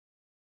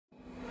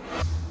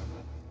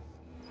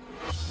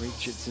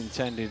reach its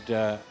intended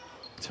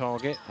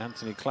target.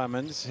 Anthony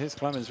Clemens. Here's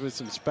Clemens with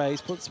some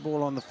space, puts the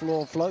ball on the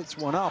floor, floats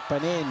one up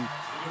and in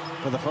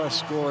for the first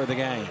score of the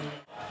game.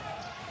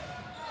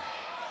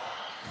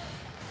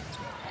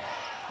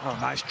 Oh,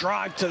 nice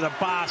drive to the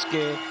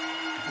basket.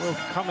 Will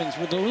Cummings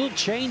with a little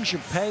change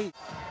of pace.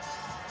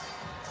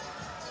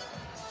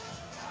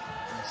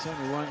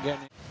 Certainly won't get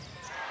it.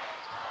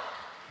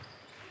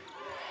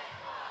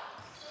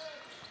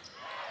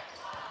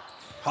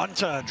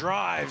 Hunter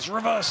drives,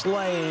 reverse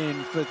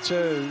lane for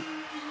two.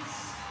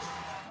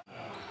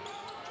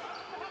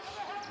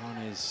 On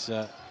his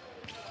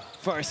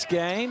first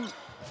game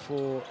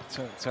for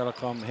Turk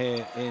Telekom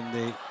here in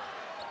the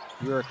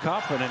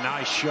EuroCup, and a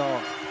nice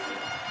shot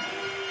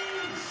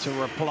to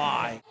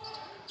reply.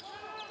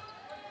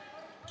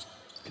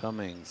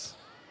 Cummings.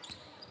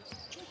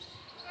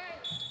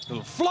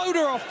 Little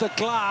floater off the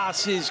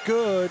glass is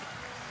good.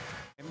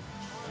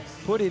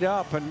 Put it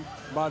up, and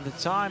by the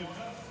time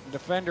the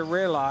defender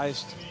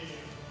realized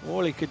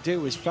all he could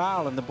do was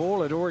foul, and the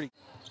ball had already...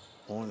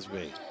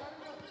 Hornsby.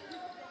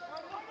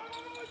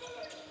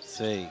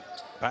 See,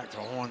 back to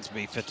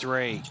Hornsby for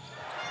three.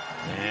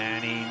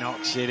 And he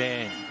knocks it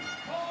in.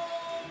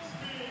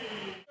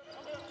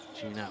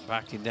 Ginat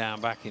backing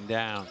down, backing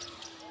down.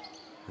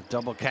 The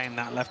double came,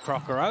 that left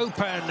Crocker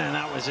open, and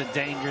that was a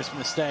dangerous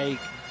mistake,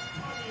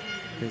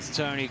 because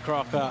Tony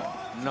Crocker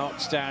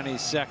knocks down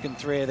his second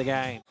three of the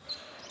game.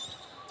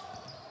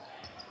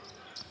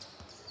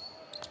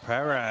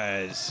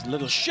 Perez,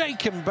 little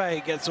shake and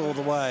bake, gets all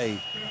the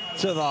way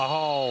to the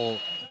hole.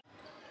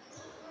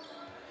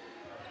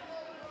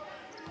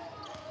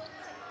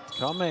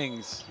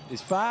 Cummings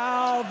is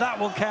fouled, that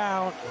will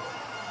count.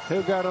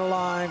 He'll go to the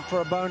line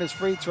for a bonus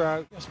free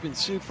throw. Just been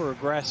super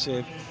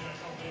aggressive.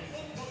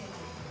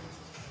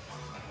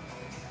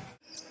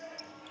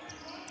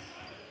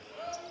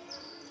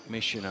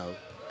 Michineau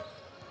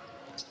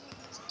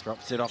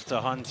drops it off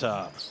to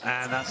Hunter,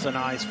 and that's a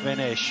nice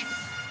finish.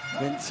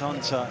 Vince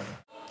Hunter.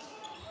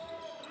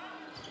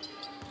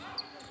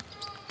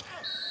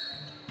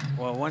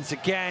 Well, once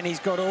again, he's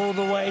got all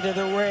the way to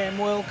the rim.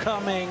 Will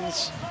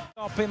Cummings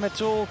stop him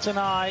at all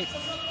tonight?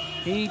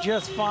 He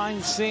just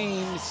finds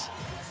seams,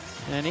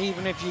 and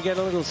even if you get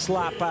a little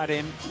slap at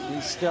him,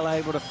 he's still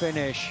able to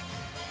finish.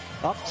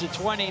 Up to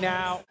 20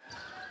 now.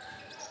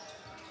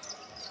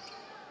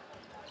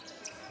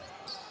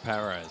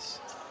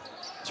 Perez,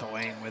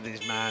 toying with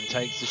his man,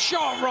 takes the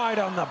shot right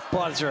on the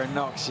buzzer and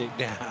knocks it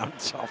down.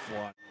 Tough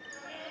one.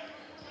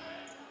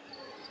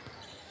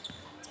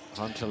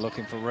 Hunter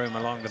looking for room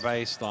along the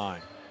baseline.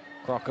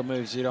 Crocker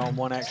moves it on,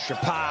 one extra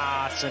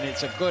pass, and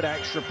it's a good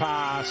extra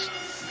pass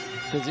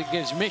because it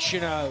gives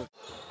Michineau.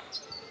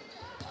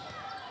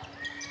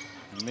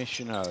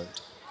 Michineau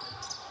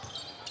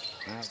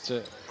out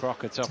to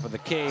Crocker, top of the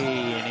key,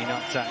 and he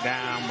knocks that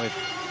down with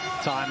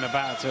time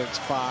about to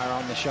expire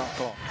on the shot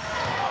clock.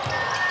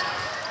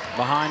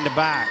 Behind the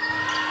back,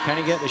 can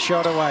he get the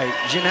shot away?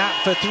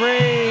 Ginat for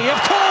three,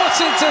 of course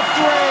it's a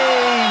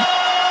three!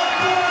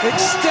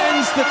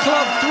 Extends the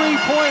club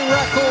three-point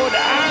record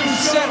and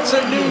sets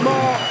a new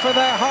mark for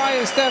their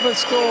highest ever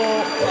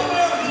score.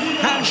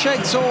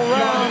 Handshakes all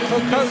round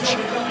for Coach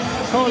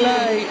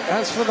Collet,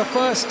 as for the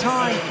first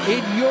time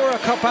in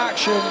EuroCup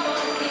action,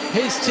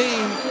 his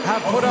team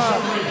have put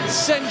a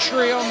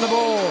century on the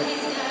board.